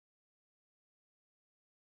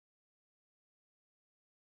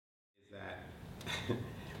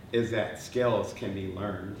is that skills can be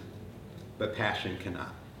learned, but passion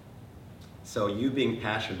cannot. So you being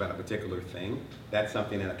passionate about a particular thing, that's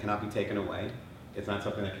something that cannot be taken away. It's not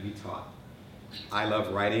something that can be taught. I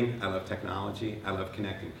love writing, I love technology, I love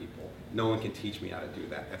connecting people. No one can teach me how to do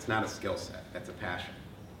that. That's not a skill set, that's a passion.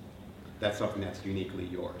 That's something that's uniquely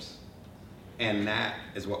yours. And that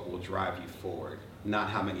is what will drive you forward. Not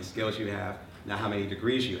how many skills you have, not how many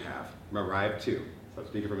degrees you have. Remember, I have 2, so I'm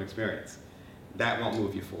speaking from experience. That won't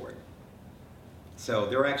move you forward. So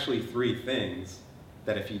there are actually 3 things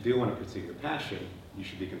that if you do want to pursue your passion, you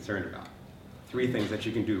should be concerned about. 3 things that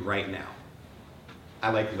you can do right now.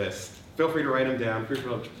 I like lists. Feel free to write them down,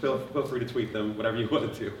 feel free to tweet them, whatever you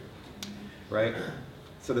want to do, right?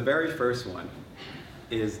 So the very first one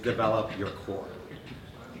is develop your core.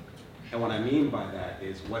 And what I mean by that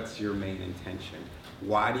is, what's your main intention?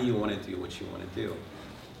 Why do you want to do what you want to do?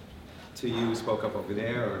 To you who spoke up over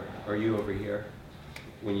there, or you over here,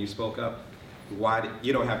 when you spoke up,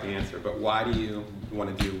 you don't have to answer, but why do you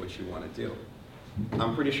want to do what you want to do?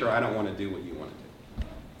 I'm pretty sure I don't want to do what you want to do.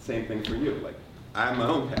 Same thing for you. Like, I have my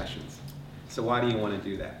own passions. So why do you want to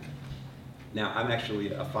do that? Now, I'm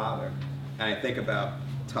actually a father, and I think about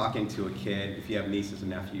talking to a kid. If you have nieces and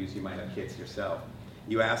nephews, you might have kids yourself.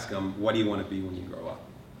 You ask them, what do you want to be when you grow up?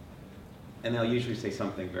 And they'll usually say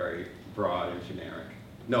something very broad and generic.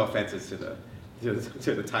 No offenses to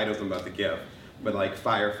the titles I'm about to give, but like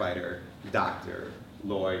firefighter, doctor,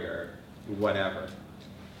 lawyer, whatever.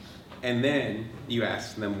 And then you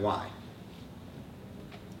ask them why.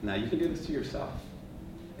 Now you can do this to yourself.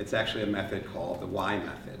 It's actually a method called the why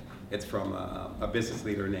method. It's from a business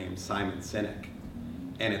leader named Simon Sinek.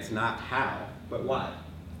 And it's not how, but why.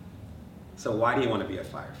 So why do you want to be a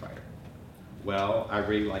firefighter? Well, I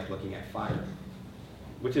really like looking at fire,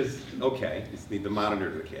 which is okay. You just need to monitor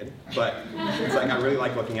the kid. But it's like, I really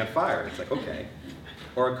like looking at fire. It's like, okay.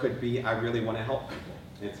 Or it could be, I really want to help people.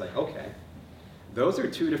 And it's like, okay. Those are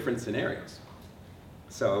 2 different scenarios.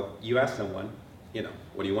 So you ask someone,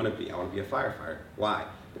 what do you want to be? I want to be a firefighter. Why?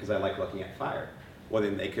 Because I like looking at fire. Well,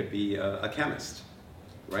 then they could be a chemist,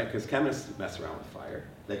 right? Because chemists mess around with fire.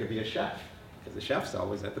 They could be a chef, because the chef's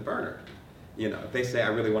always at the burner. If they say, I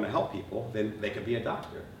really want to help people, then they could be a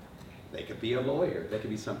doctor. They could be a lawyer. They could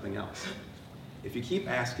be something else. If you keep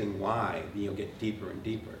asking why, then you'll get deeper and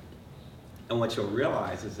deeper. And what you'll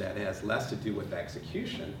realize is that it has less to do with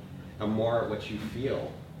execution and more what you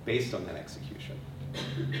feel based on that execution.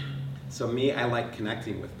 So me, I like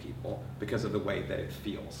connecting with people because of the way that it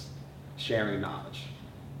feels, sharing knowledge.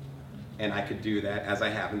 And I could do that, as I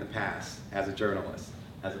have in the past, as a journalist,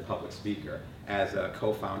 as a public speaker, as a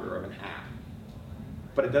co-founder of an app.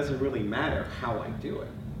 But it doesn't really matter how I do it.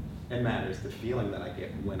 It matters the feeling that I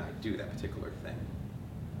get when I do that particular thing.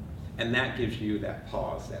 And that gives you that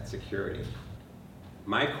pause, that security.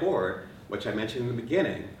 My core, which I mentioned in the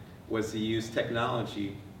beginning, was to use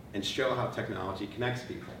technology and show how technology connects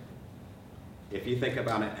people. If you think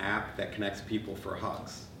about an app that connects people for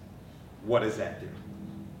hugs, what does that do?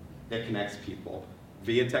 It connects people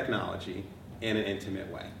via technology in an intimate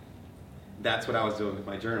way. That's what I was doing with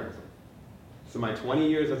my journalism. So my 20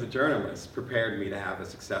 years as a journalist prepared me to have a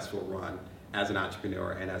successful run as an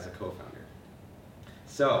entrepreneur and as a co-founder.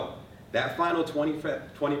 So that final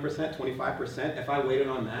 20%, 25%, if I waited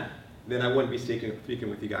on that, then I wouldn't be speaking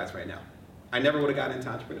with you guys right now. I never would have gotten into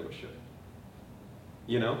entrepreneurship.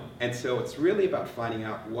 And so it's really about finding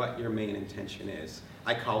out what your main intention is.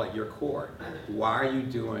 I call it your core. Why are you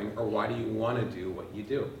doing, or why do you want to do what you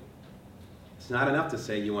do? It's not enough to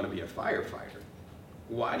say you want to be a firefighter.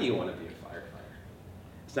 Why do you want to be a firefighter?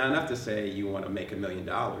 It's not enough to say you want to make $1 million.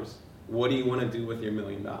 What do you want to do with your $1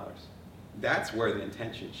 million? That's where the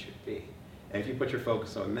intention should be. And if you put your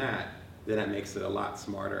focus on that, then that makes it a lot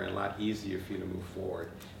smarter and a lot easier for you to move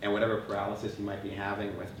forward. And whatever paralysis you might be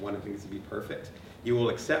having with wanting things to be perfect, you will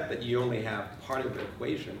accept that you only have part of the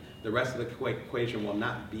equation. The rest of the equation will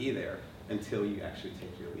not be there until you actually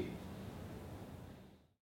take your leap.